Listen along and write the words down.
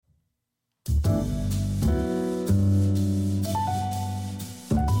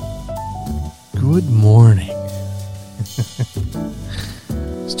Good morning.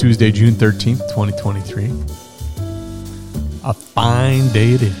 It's Tuesday, June 13th, 2023. A fine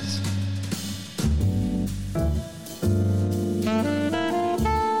day it is.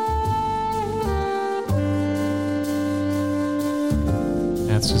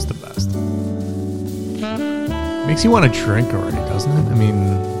 That's just the best. Makes you want to drink already, doesn't it? I mean,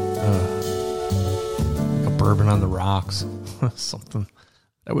 like a bourbon on the rocks. Something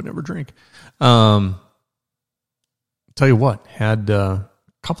I would never drink. Tell you what, had a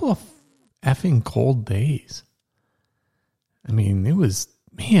couple of effing cold days. I mean, it was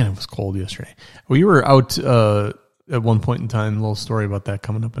cold yesterday. We were out at one point in time, a little story about that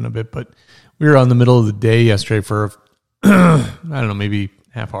coming up in a bit, but we were out in the middle of the day yesterday for, I don't know, maybe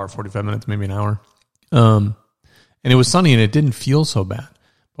half hour, 45 minutes, maybe an hour. And it was sunny and it didn't feel so bad.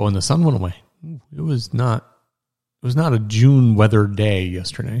 But when the sun went away, it was not a June weather day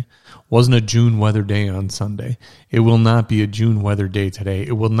yesterday. Wasn't a June weather day on Sunday. It will not be a June weather day today.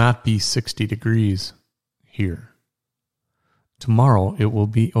 It will not be 60 degrees here. Tomorrow it will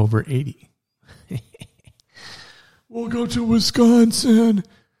be over 80. We'll go to Wisconsin.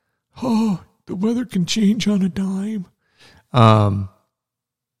 Oh, the weather can change on a dime. I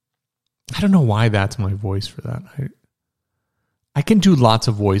don't know why that's my voice for that. I can do lots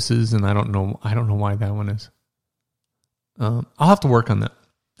of voices, and I don't know why that one is. I'll have to work on that.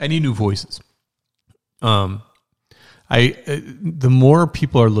 I need new voices. The more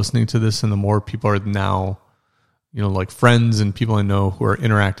people are listening to this, and the more people are now, like friends and people I know who are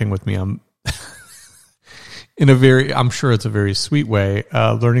interacting with me, I'm I'm sure it's a very sweet way,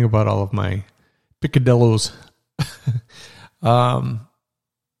 learning about all of my picadillos. I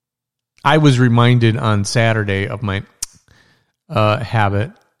was reminded on Saturday of my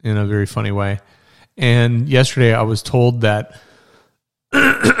habit in a very funny way. And yesterday I was told that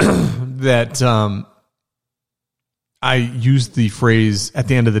I use the phrase at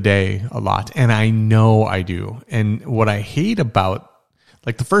the end of the day a lot, and I know I do. And what I hate about,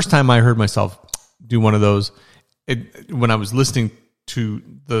 like the first time I heard myself do one of those, when I was listening to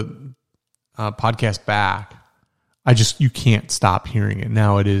the podcast back, you can't stop hearing it.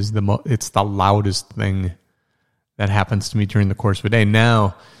 Now it's the loudest thing that happens to me during the course of a day.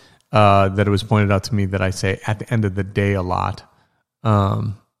 Now that it was pointed out to me that I say at the end of the day a lot,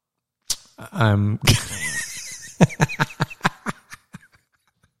 I'm I'm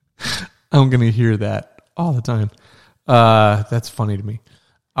going to hear that all the time. That's funny to me.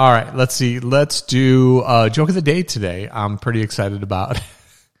 All right, let's see. Let's do joke of the day today. I'm pretty excited about.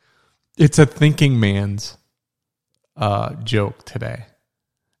 It's a thinking man's joke today.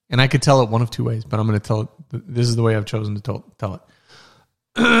 And I could tell it one of two ways, but I'm going to tell it. This is the way I've chosen to tell it.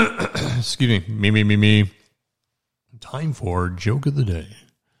 Excuse me. Me. Time for joke of the day.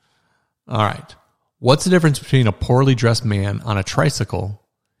 All right. What's the difference between a poorly dressed man on a tricycle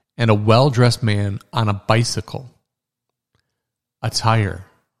and a well-dressed man on a bicycle? A tire.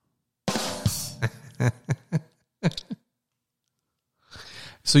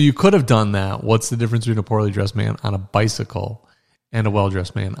 So you could have done that. What's the difference between a poorly dressed man on a bicycle and a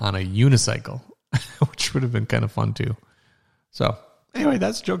well-dressed man on a unicycle? Which would have been kind of fun too. So anyway,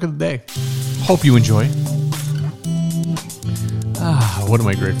 that's joke of the day. Hope you enjoy. What am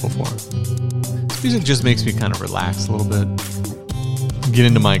I grateful for? This music just makes me kind of relax a little bit. Get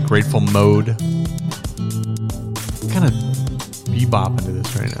into my grateful mode. Kind of bebop into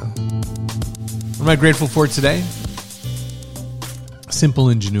this right now. What am I grateful for today? Simple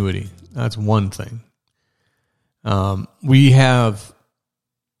ingenuity. That's one thing. On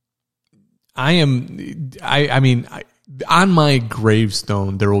my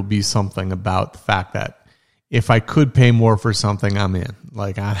gravestone, there will be something about the fact that if I could pay more for something, I'm in.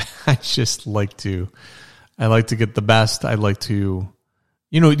 Like I just like to get the best. I like to,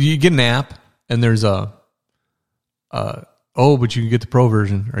 you get an app and there's but you can get the pro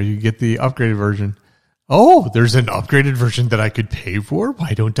version or you get the upgraded version. Oh, there's an upgraded version that I could pay for.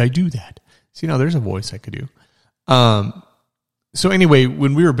 Why don't I do that? So, there's a voice I could do. So anyway,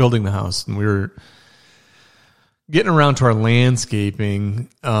 when we were building the house and we were getting around to our landscaping,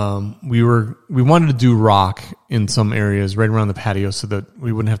 we wanted to do rock in some areas right around the patio so that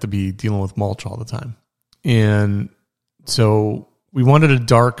we wouldn't have to be dealing with mulch all the time. And so we wanted a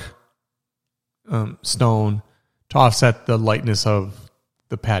dark stone to offset the lightness of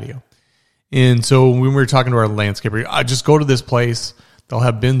the patio. And so when we were talking to our landscaper, I just go to this place. They'll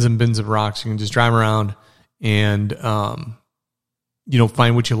have bins and bins of rocks. You can just drive around and,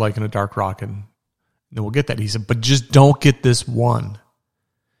 find what you like in a dark rock, and then we'll get that. He said, but just don't get this one.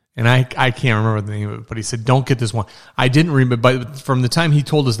 And I can't remember the name of it, but he said, don't get this one. I didn't remember, but from the time he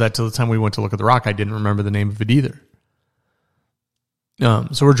told us that till the time we went to look at the rock, I didn't remember the name of it either. So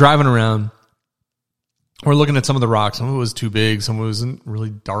we're driving around. We're looking at some of the rocks. Some of it was too big. Some of it wasn't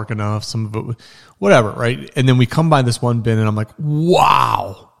really dark enough. Some of it was whatever, right? And then we come by this one bin and I'm like,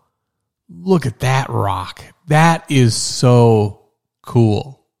 wow, look at that rock. That is so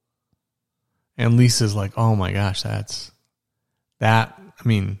cool. And Lisa's like, oh my gosh,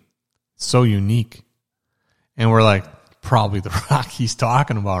 so unique. And we're like, probably the rock he's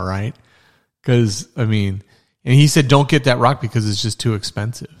talking about, right? Because, and he said, don't get that rock because it's just too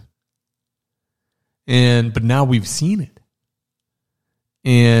expensive. But now we've seen it.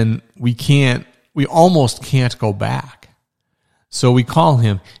 And we almost can't go back. So we call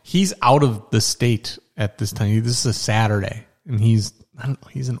him. He's out of the state at this time. This is a Saturday. And he's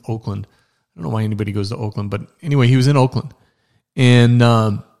in Oakland. I don't know why anybody goes to Oakland, but anyway, he was in Oakland.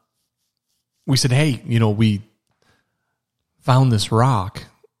 And we said, hey, we found this rock.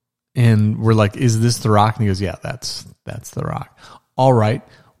 And we're like, is this the rock? And he goes, yeah, that's the rock. All right.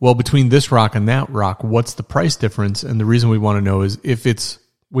 Well, between this rock and that rock, what's the price difference? And the reason we want to know is if it's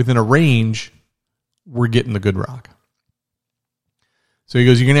within a range, we're getting the good rock. So he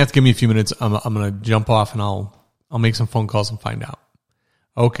goes, you're going to have to give me a few minutes. I'm going to jump off and I'll make some phone calls and find out.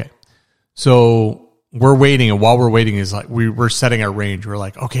 Okay. So we're waiting, and while we're waiting is like we're setting our range. We're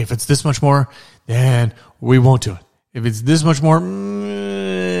like, okay, if it's this much more, then we won't do it. If it's this much more,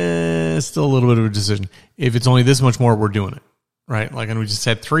 it's still a little bit of a decision. If it's only this much more, we're doing it. Right? Like, and we just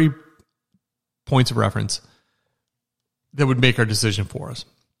had 3 points of reference that would make our decision for us.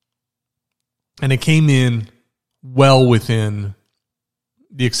 And it came in well within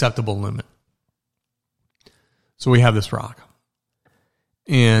the acceptable limit. So we have this rock.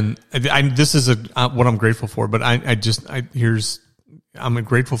 And this is what I'm grateful for, but I'm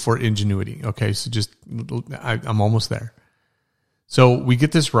grateful for ingenuity. Okay. So I'm almost there. So we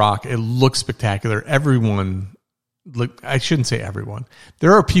get this rock. It looks spectacular. I shouldn't say everyone.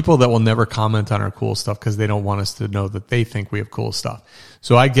 There are people that will never comment on our cool stuff because they don't want us to know that they think we have cool stuff.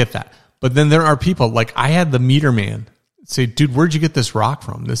 So I get that. But then there are people, like I had the meter man say, dude, where'd you get this rock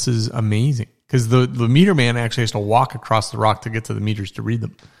from? This is amazing. Because the meter man actually has to walk across the rock to get to the meters to read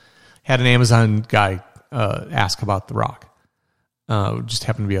them. Had an Amazon guy ask about the rock. Just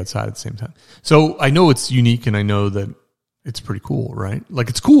happened to be outside at the same time. So I know it's unique and I know that it's pretty cool, right? Like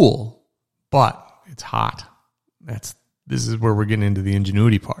it's cool, but it's hot. This is where we're getting into the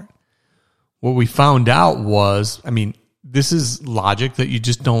ingenuity part. What we found out was, this is logic that you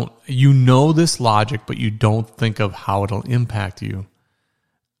just don't, this logic, but you don't think of how it'll impact you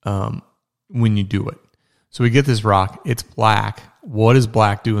when you do it. So we get this rock. It's black. What does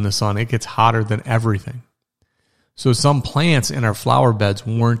black do in the sun? It gets hotter than everything. So some plants in our flower beds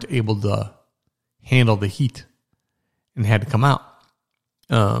weren't able to handle the heat and had to come out.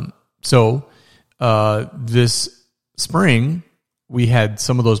 This spring, we had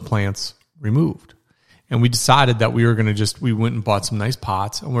some of those plants removed. And we decided that we were going to we went and bought some nice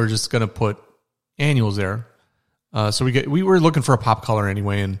pots, and we're just going to put annuals there. So we were looking for a pop color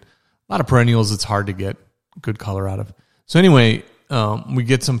anyway, and a lot of perennials, it's hard to get good color out of. So anyway, we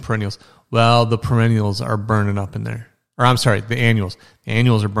get some perennials. Well, the perennials are burning up in there. Or I'm sorry, the annuals. The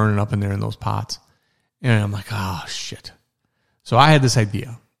annuals are burning up in there in those pots. And I'm like, oh, shit. So I had this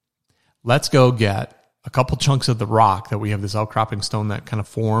idea. Let's go get a couple chunks of the rock that we have, this outcropping stone that kind of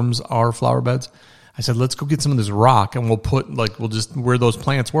forms our flower beds. I said, let's go get some of this rock, and we'll just, where those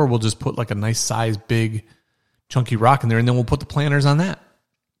plants were, we'll just put like a nice size, big, chunky rock in there, and then we'll put the planters on that.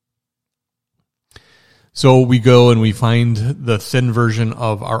 So we go and we find the thin version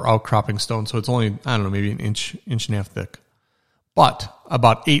of our outcropping stone. So it's only, I don't know, maybe an inch and a half thick, but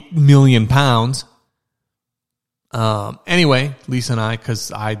about 8 million pounds. Anyway, Lisa and I,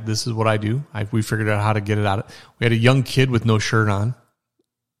 this is what I do. We figured out how to get it out. We had a young kid with no shirt on,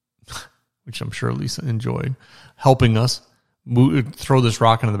 which I'm sure Lisa enjoyed, helping us throw this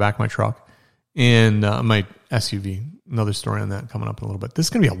rock into the back of my truck and my SUV. Another story on that coming up in a little bit. This is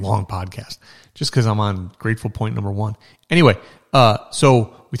going to be a long podcast just because I'm on grateful point number 1. Anyway,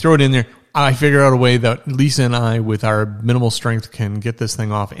 so we throw it in there. I figure out a way that Lisa and I, with our minimal strength, can get this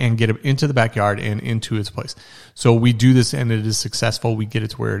thing off and get it into the backyard and into its place. So we do this, and it is successful. We get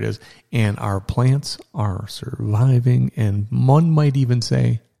it to where it is, and our plants are surviving, and one might even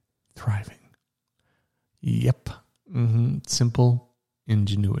say thriving. Yep. Simple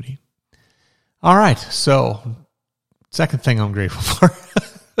ingenuity. All right, so second thing I'm grateful for.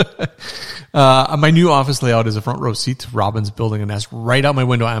 My new office layout is a front row seat to robins building a nest right out my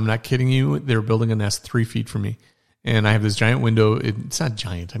window. I'm not kidding you. They're building a nest 3 feet from me. And I have this giant window. It's not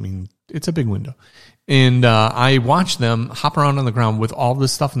giant. I mean, it's a big window. And I watch them hop around on the ground with all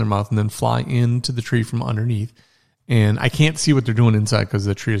this stuff in their mouth and then fly into the tree from underneath. And I can't see what they're doing inside because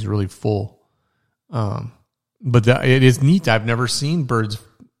the tree is really full. But it is neat. I've never seen birds,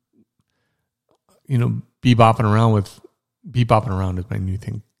 bebopping around is my new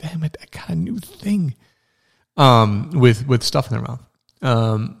thing. Damn it, I got a new thing. With stuff in their mouth.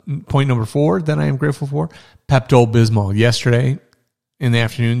 Point number 4 that I am grateful for, Pepto-Bismol. Yesterday in the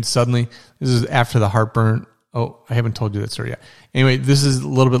afternoon, suddenly, this is after the heartburn. Oh, I haven't told you that story yet. Anyway, this is a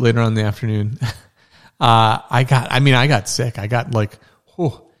little bit later on in the afternoon. I got sick. I got like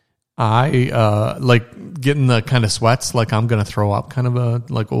getting the kind of sweats, like I'm going to throw up, kind of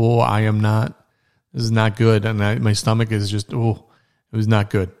this is not good. And my stomach is just, it was not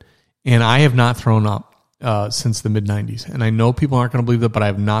good. And I have not thrown up since the mid-90s. And I know people aren't going to believe that, but I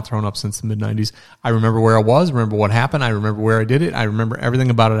have not thrown up since the mid-90s. I remember where I was, remember what happened. I remember where I did it. I remember everything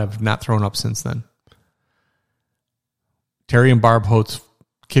about it. I've not thrown up since then. Terry and Barb Holt's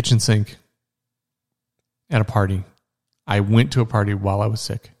kitchen sink at a party. I went to a party while I was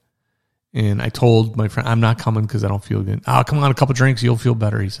sick. And I told my friend, I'm not coming because I don't feel good. Oh, come on, a couple drinks, you'll feel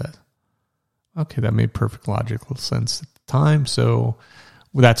better, he said. Okay, that made perfect logical sense at the time. So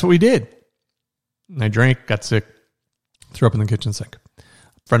that's what we did. And I drank, got sick, threw up in the kitchen sink. A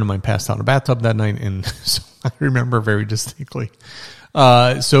friend of mine passed out in a bathtub that night, and so I remember very distinctly.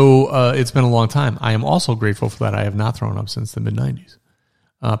 So it's been a long time. I am also grateful for that. I have not thrown up since the mid-90s.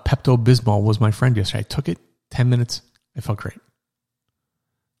 Pepto-Bismol was my friend yesterday. I took it, 10 minutes. I felt great.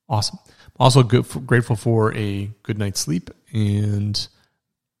 Awesome. Also grateful for a good night's sleep, and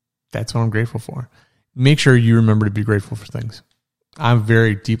that's what I'm grateful for. Make sure you remember to be grateful for things. I'm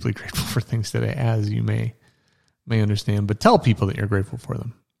very deeply grateful for things today, as you may understand, but tell people that you're grateful for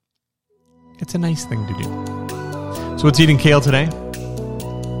them. It's a nice thing to do. So what's eating kale today?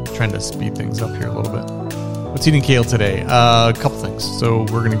 Trying to speed things up here a little bit. What's eating kale today? A couple things. So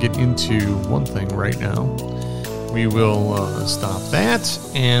we're going to get into one thing right now. We will stop that,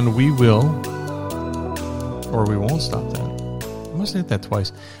 and we will, or we won't stop that. I must have hit that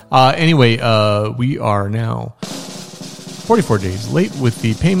twice. Anyway, we are now 44 days late with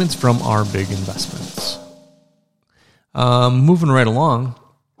the payments from our big investments. Moving right along.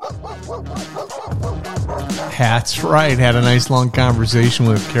 That's right. Had a nice long conversation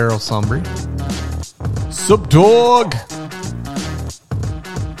with Carol Sumbry. Sup, dog?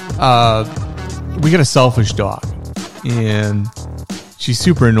 We got a selfish dog, and she's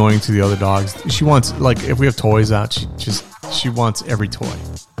super annoying to the other dogs. She wants, like, if we have toys out, she wants every toy.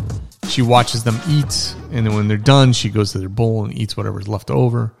 She watches them eat, and then when they're done, she goes to their bowl and eats whatever's left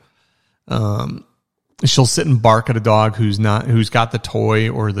over. She'll sit and bark at a dog who's got the toy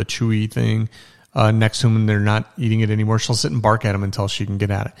or the chewy thing next to him, and they're not eating it anymore. She'll sit and bark at him until she can get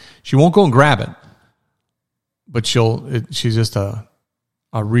at it. She won't go and grab it, but she's just a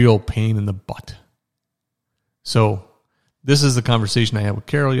real pain in the butt. So this is the conversation I had with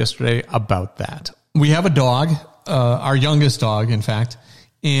Carol yesterday about that. We have a dog, our youngest dog, in fact,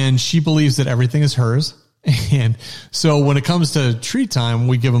 and she believes that everything is hers. And so when it comes to treat time,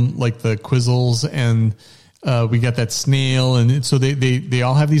 we give them like the Quizzles, and we got that snail. And so they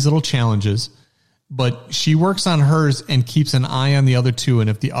all have these little challenges, but she works on hers and keeps an eye on the other two. And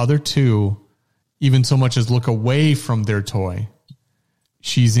if the other two even so much as look away from their toy,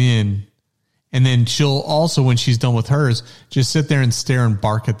 she's in. And then she'll also, when she's done with hers, just sit there and stare and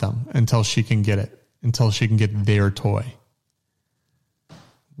bark at them until she can get it, until she can get their toy.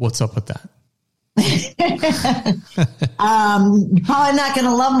 What's up with that? You're probably not going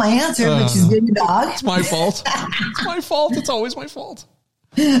to love my answer, but she's being a dog. It's my fault. It's my fault. It's always my fault.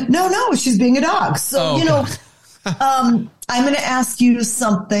 No, she's being a dog. So, I'm going to ask you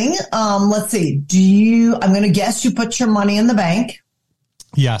something. Let's see. I'm going to guess you put your money in the bank.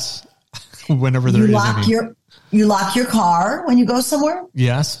 Yes. Whenever there is any. You lock your car when you go somewhere?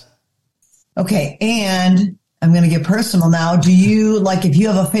 Yes. Okay. And I'm going to get personal now. Do you, like, if you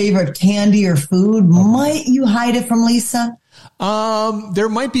have a favorite candy or food, might you hide it from Lisa? There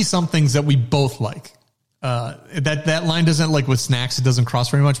might be some things that we both like. That line doesn't, like with snacks, it doesn't cross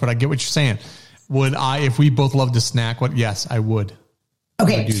very much, but I get what you're saying. Would I, if we both love to snack, yes, I would.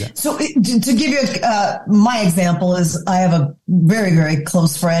 Okay. So to give you my example is I have a very, very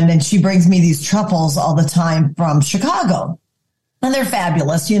close friend, and she brings me these truffles all the time from Chicago. And they're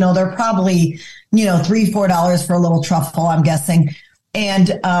fabulous. They're probably, $3-4 for a little truffle, I'm guessing.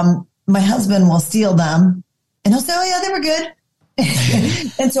 And my husband will steal them, and he'll say, "Oh yeah, they were good."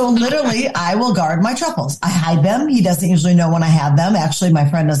 And so literally I will guard my truffles. I hide them. He doesn't usually know when I have them. Actually, my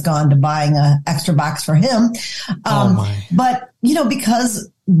friend has gone to buying an extra box for him. But, because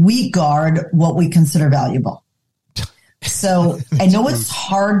we guard what we consider valuable. So I know it's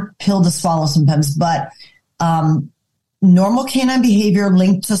hard pill to swallow sometimes, but normal canine behavior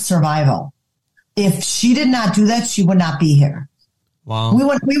linked to survival. If she did not do that, she would not be here. Wow.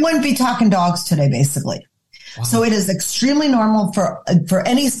 We wouldn't be talking dogs today, basically. Wow. So it is extremely normal for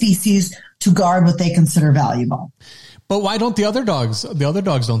any species to guard what they consider valuable. But why don't the other dogs? The other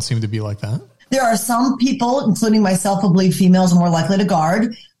dogs don't seem to be like that. There are some people, including myself, who believe females are more likely to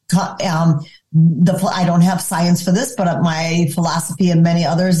guard. I don't have science for this, but my philosophy and many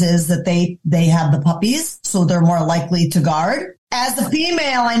others is that they have the puppies, so they're more likely to guard. As a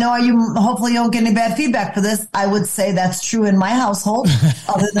female, I know hopefully you don't get any bad feedback for this. I would say that's true in my household,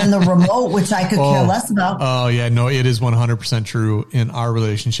 other than the remote, which I could care less about. Oh yeah, no, it is 100% true in our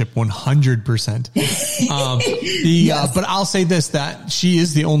relationship, 100%. Yes. But I'll say this, that she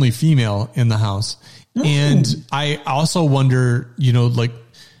is the only female in the house. And I also wonder, in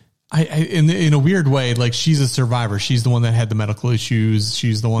a weird way, like she's a survivor. She's the one that had the medical issues.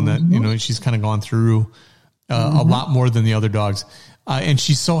 She's the one that, she's kind of gone through a lot more than the other dogs. And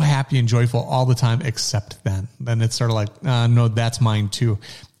she's so happy and joyful all the time, except then. Then it's sort of like, no, that's mine too.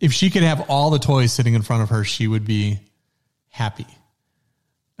 If she could have all the toys sitting in front of her, she would be happy.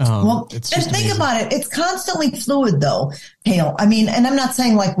 It's just think about it. It's constantly fluid though, Hale. I mean, and I'm not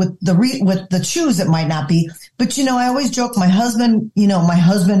saying like with the chews, it might not be, but I always joke, my husband,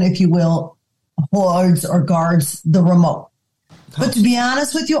 if you will, hoards or guards the remote. But to be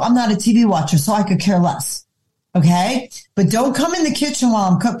honest with you, I'm not a TV watcher, so I could care less. Okay. But don't come in the kitchen while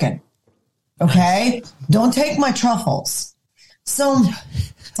I'm cooking. Okay. Don't take my truffles. So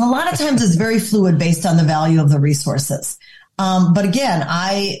a lot of times it's very fluid based on the value of the resources. But again,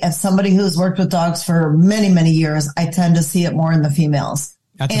 as somebody who's worked with dogs for many, many years, I tend to see it more in the females.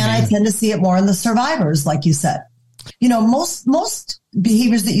 That's amazing. I tend to see it more in the survivors, like you said. Most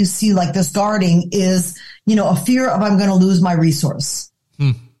behaviors that you see like this guarding is, a fear of I'm going to lose my resource.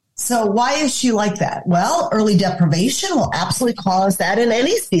 So why is she like that? Well, early deprivation will absolutely cause that in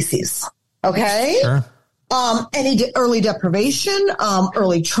any species. Okay. Sure. Early deprivation,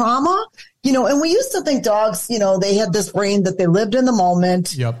 early trauma, and we used to think dogs, they had this brain that they lived in the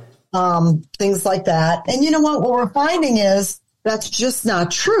moment. Yep. Things like that. And you know what we're finding is that's just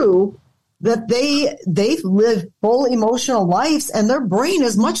not true, that they live full emotional lives and their brain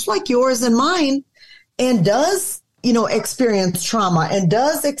is much like yours and mine and does, experience trauma and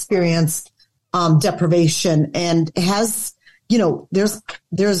does experience, deprivation and has,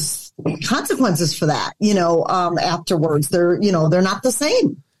 there's consequences for that, afterwards. They're not the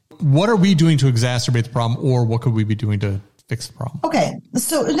same. What are we doing to exacerbate the problem, or what could we be doing to fix the problem? Okay.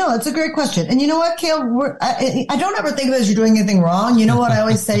 So no, it's a great question. And you know what, Kale, I don't ever think of it as you're doing anything wrong. You know what I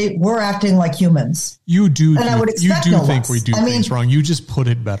always say? We're acting like humans. You do. And I would expect you do think we do things wrong. You just put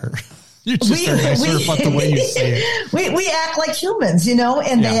it better. You're just very nice about the way you say it. We act like humans,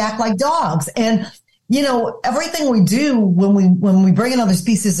 and they act like dogs. And, everything we do when we bring another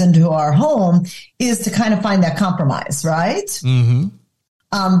species into our home is to kind of find that compromise, right? Mm-hmm.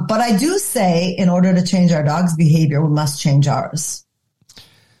 But I do say in order to change our dog's behavior, we must change ours.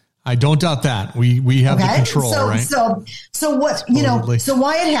 I don't doubt that. We have the control, right? So what, so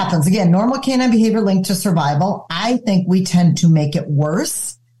why it happens? Again, normal canine behavior linked to survival. I think we tend to make it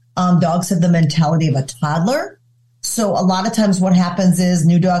worse. Dogs have the mentality of a toddler. So a lot of times what happens is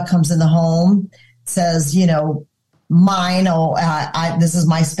new dog comes in the home, says, mine, this is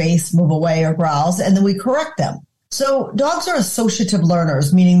my space, move away, or growls, and then we correct them. So dogs are associative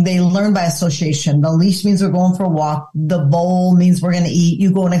learners, meaning they learn by association. The leash means we're going for a walk. The bowl means we're going to eat.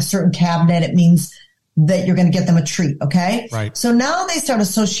 You go in a certain cabinet, it means that you're going to get them a treat. Okay. Right. So now they start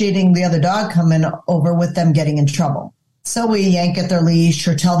associating the other dog coming over with them getting in trouble. So we yank at their leash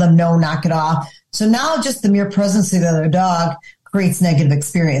or tell them no, knock it off. So now just the mere presence of the other dog creates negative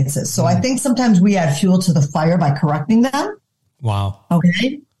experiences. So I think sometimes we add fuel to the fire by correcting them. Wow.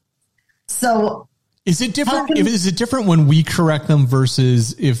 Okay. So is it different? Is it different when we correct them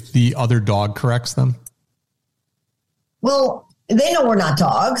versus if the other dog corrects them? Well, they know we're not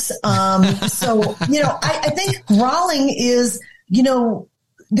dogs. So, I think growling is,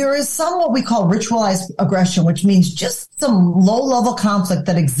 there is some what we call ritualized aggression, which means just some low-level conflict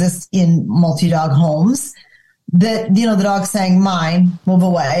that exists in multi-dog homes that, the dog's saying, mine, move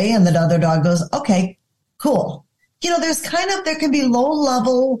away, and the other dog goes, okay, cool. There can be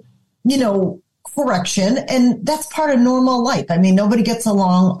low-level, correction, and that's part of normal life. I mean, nobody gets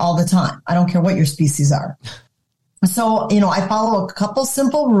along all the time. I don't care what your species are. So, I follow a couple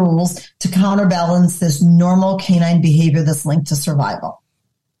simple rules to counterbalance this normal canine behavior that's linked to survival.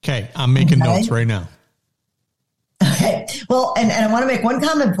 Okay. I'm making notes right now. Okay. Well, and I want to make one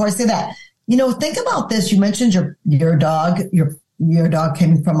comment before I say that. Think about this. You mentioned your dog, your dog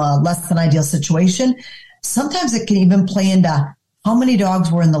came from a less than ideal situation. Sometimes it can even play into how many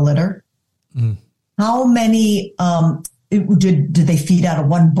dogs were in the litter. How many, did they feed out of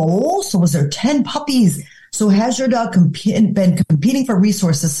one bowl? So was there 10 puppies? So has your dog been competing for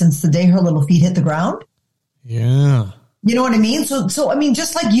resources since the day her little feet hit the ground? Yeah. You know what I mean? So I mean,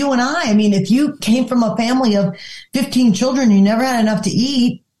 just like you and I mean, if you came from a family of 15 children, you never had enough to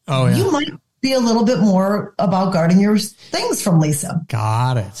eat, you might be a little bit more about guarding your things from Lisa.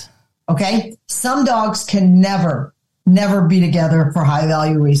 Got it. Okay. Some dogs can never be together for high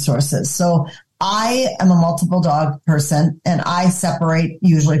value resources. So I am a multiple dog person and I separate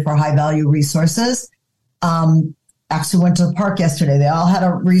usually for high value resources. Actually went to the park yesterday. They all had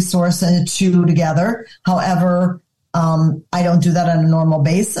a resource and a chew together. However, I don't do that on a normal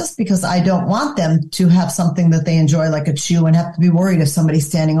basis because I don't want them to have something that they enjoy like a chew and have to be worried if somebody's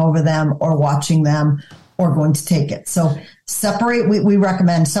standing over them or watching them or going to take it. So separate, we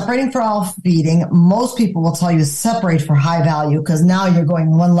recommend separating for all feeding. Most people will tell you separate for high value because now you're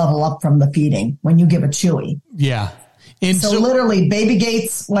going one level up from the feeding when you give a chewy. Yeah. And so literally baby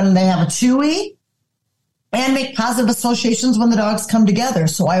gates when they have a chewy, and make positive associations when the dogs come together.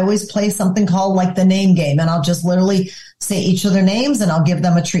 So I always play something called like the name game, and I'll just literally say each of their names and I'll give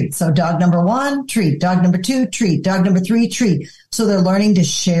them a treat. So dog number 1, treat. Dog number 2, treat. Dog number 3, treat. So they're learning to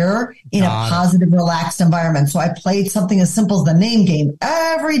share in a positive, relaxed environment. So I played something as simple as the name game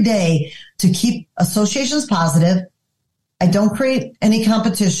every day to keep associations positive. I don't create any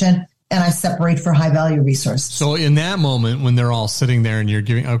competition. And I separate for high value resources. So in that moment, when they're all sitting there and you're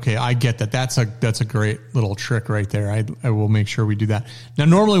giving, okay, I get that. That's a great little trick right there. I will make sure we do that. Now,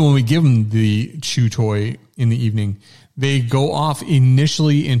 normally when we give them the chew toy in the evening, they go off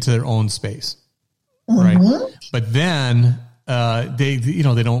initially into their own space, right? But then they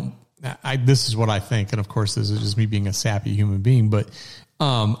don't. This is what I think, and of course, this is just me being a sappy human being. But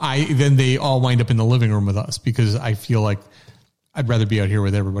then they all wind up in the living room with us because I feel like I'd rather be out here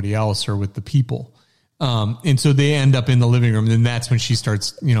with everybody else or with the people. And so they end up in the living room. And then that's when she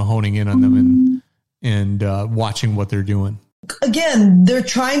starts, honing in on them and watching what they're doing. Again, they're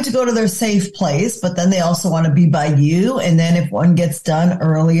trying to go to their safe place, but then they also want to be by you. And then if one gets done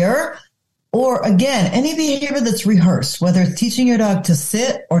earlier, or again, any behavior that's rehearsed, whether it's teaching your dog to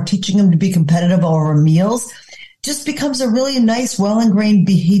sit or teaching them to be competitive over meals, just becomes a really nice, well-ingrained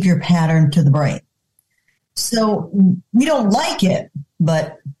behavior pattern to the brain. So we don't like it,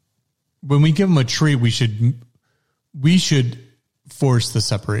 but when we give them a treat, we should force the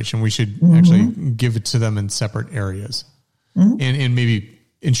separation. We should actually give it to them in separate areas and maybe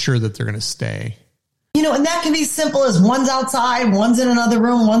ensure that they're going to stay. And that can be simple as one's outside, one's in another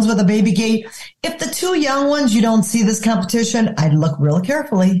room, one's with a baby gate. If the two young ones, you don't see this competition, I'd look real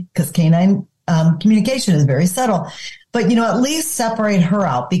carefully because canine communication is very subtle. But, at least separate her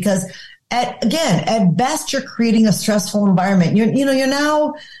out because at best, you're creating a stressful environment.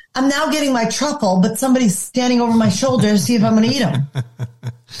 I'm now getting my truffle, but somebody's standing over my shoulder to see if I'm going to eat them.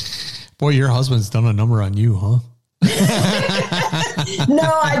 Boy, your husband's done a number on you, huh?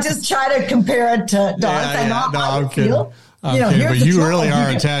 No, I just try to compare it to dogs. I'm kidding. I'm kidding, but you really are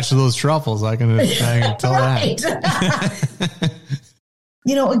attached to those truffles. I can tell that.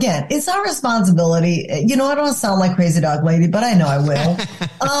 Again, it's our responsibility. I don't want to sound like crazy dog lady, but I know I will.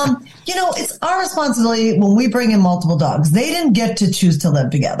 It's our responsibility when we bring in multiple dogs. They didn't get to choose to live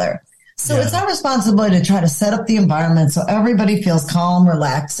together. So it's our responsibility to try to set up the environment so everybody feels calm,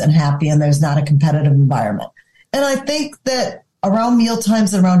 relaxed, and happy, and there's not a competitive environment. And I think that around meal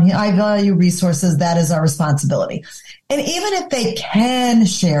times and around high value resources, that is our responsibility. And even if they can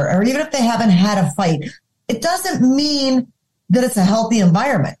share, or even if they haven't had a fight, it doesn't mean that it's a healthy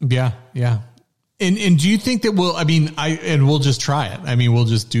environment. Yeah. Yeah. And do you think that we'll just try it. We'll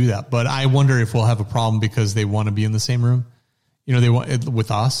just do that. But I wonder if we'll have a problem because they want to be in the same room, they want it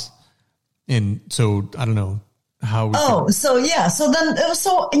with us. And so I don't know how. So I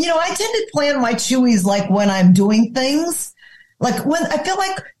tend to plan my chewies like when I'm doing things, like when I feel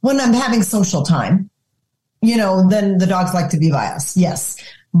like when I'm having social time, then the dogs like to be by us. Yes.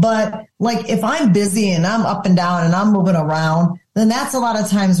 But like if I'm busy and I'm up and down and I'm moving around, then that's a lot of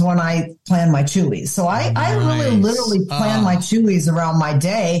times when I plan my chewies. So I really literally plan my chewies around my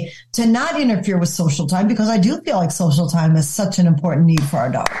day to not interfere with social time because I do feel like social time is such an important need for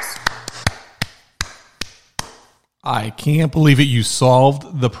our dogs. I can't believe it. You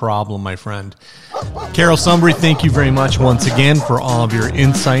solved the problem, my friend. Carol Sumbry, thank you very much once again for all of your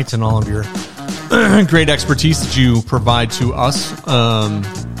insight and all of your great expertise that you provide to us.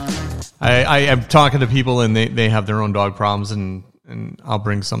 I am talking to people and they have their own dog problems, and I'll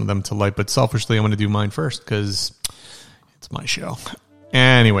bring some of them to light. But selfishly, I'm going to do mine first because it's my show.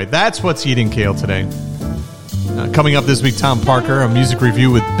 Anyway, that's what's eating kale today. Coming up this week, Tom Parker, a music review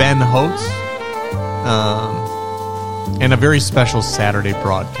with Ben Holtz. And a very special Saturday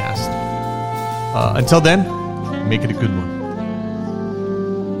broadcast. Until then, make it a good one.